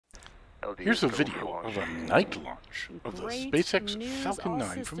Here's a video of a night launch of the SpaceX Falcon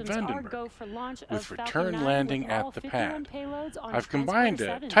 9 from Vandenberg, with return landing at the pad. I've combined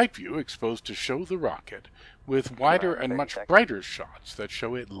a type view exposed to show the rocket with wider and much brighter shots that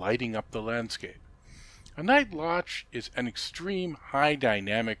show it lighting up the landscape. A night launch is an extreme high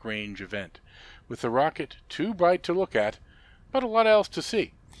dynamic range event, with the rocket too bright to look at, but a lot else to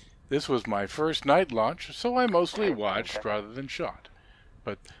see. This was my first night launch, so I mostly watched rather than shot.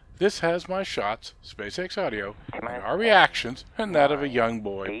 But this has my shots, SpaceX audio, and our reactions, and that of a young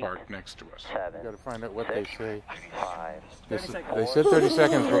boy parked next to us. We've got to find out what they say. They said 30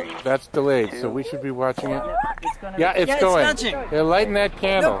 seconds, but that's delayed, so we should be watching it. Yeah, it's going. They're lighting that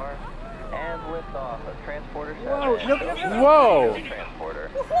candle. And liftoff of transporter 7. Whoa!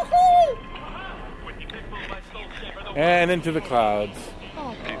 And into the clouds.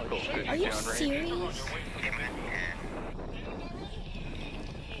 Oh, are you serious?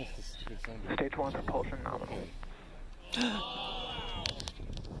 Stage 1 propulsion nominal.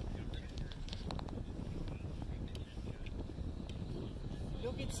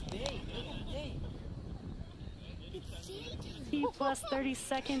 T plus 30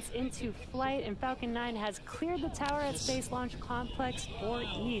 seconds into flight, and Falcon 9 has cleared the tower at Space Launch Complex for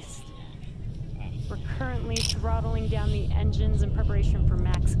East. We're currently throttling down the engines in preparation for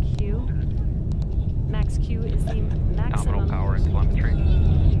Max Q. Max Q is the maximum power and telemetry.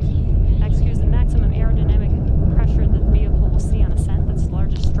 Max Q is the maximum aerodynamic pressure that the vehicle will see on ascent. That's the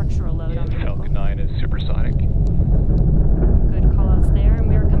largest structural load on the vehicle. Falcon 9 is supersonic. Good call-outs there, and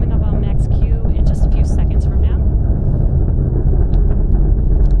we are coming up on Max Q in just a few seconds from now.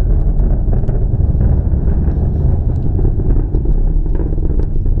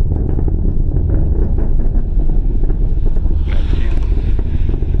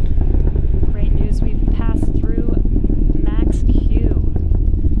 Great news, we've passed through Max Q.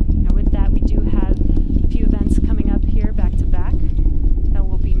 Now with that, we do have a few events coming up here back to back. That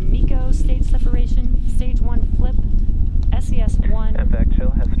will be MECO stage separation, stage 1 flip, SES-1, MVAC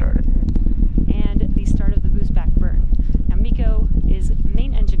chill has started. and the start of the boost back burn. Now MECO is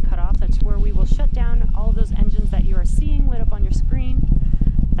main engine cutoff. That's where we will shut down all of those engines that you are seeing lit up on your screen.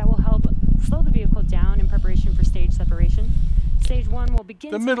 That will help slow the vehicle down in preparation for stage separation. Stage 1 will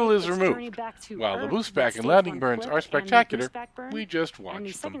begin. The middle is removed. While the boost back and landing burns are spectacular, we just and the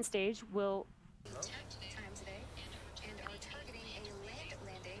watched second them. stage will Time today, and are targeting a land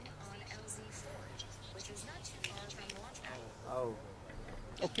landing on LZ4, which is not too far from launch pad.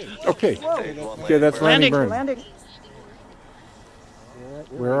 Okay, that's landing burn. Landing.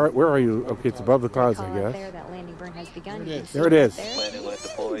 Where are you? Okay, it's above the clouds, I guess. There, that landing burn has begun. There it is. Landing light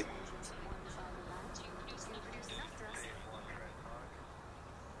deployed.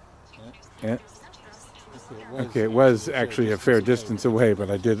 Yeah. Okay, it was actually a fair distance away, but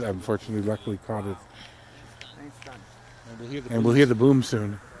I did, unfortunately, luckily caught it. And we'll hear the boom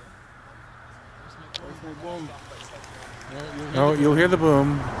soon. Oh, you'll hear the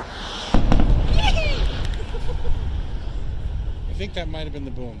boom. I think that might have been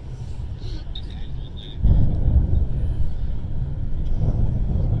the boom.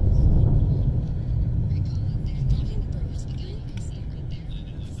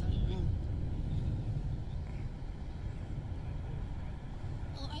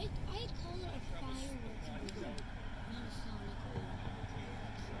 Well, I had